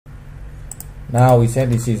Now we set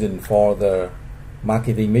decision for the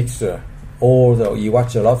marketing mixture. Although you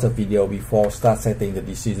watch a lot of video before start setting the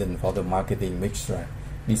decision for the marketing mixture.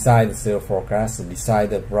 Decide the sales forecast,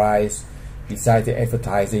 decide the price, decide the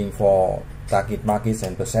advertising for target markets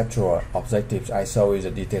and perceptual objectives. I show you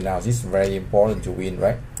the detail now. This is very important to win,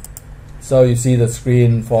 right? So you see the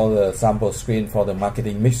screen for the sample screen for the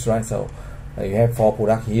marketing mix, right? So you have 4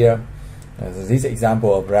 products here. This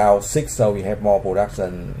example of round 6, so we have more products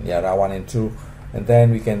than round 1 and 2. And then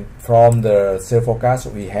we can, from the sales forecast,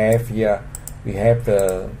 we have here, we have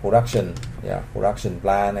the production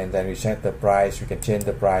plan, and then we set the price. We can change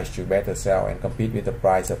the price to better sell and compete with the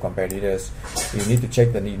price of competitors. You need to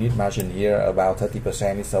check the unit margin here, about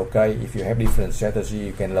 30% is okay. If you have different strategy,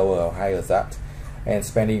 you can lower or higher that. And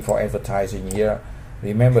spending for advertising here,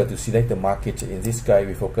 remember to select the market. In this case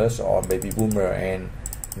we focus on baby boomer and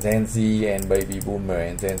Gen Z, and baby boomer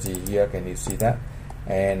and Gen Z here. Can you see that?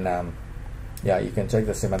 And you can check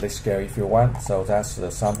the semantic scale if you want. So that's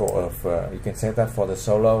the sample of you can set that for the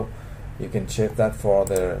solo, you can check that for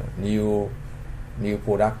the new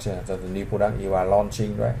product. So the new product you are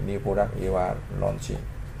launching, right? New product you are launching.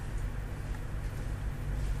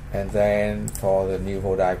 And then for the new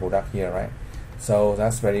Vodite product here, right? So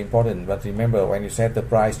that's very important. But remember, when you set the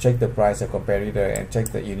price, check the price of competitor and check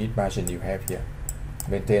the unit margin you have here.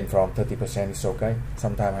 Maintain from 30% is okay.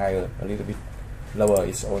 Sometimes higher, a little bit lower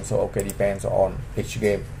is also okay. Depends on each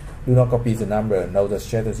game. Do not copy the number. Know the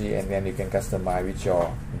strategy, and then you can customize with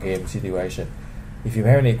your game situation. If you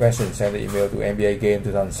have any questions, send the email to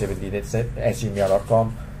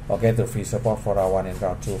mbagame2017@gmail.com or get the free support for round 1 and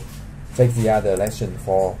round 2. Take the other lesson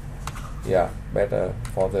for better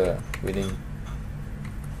for the winning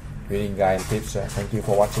guide and tips. Thank you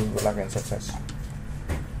for watching. Good luck and success.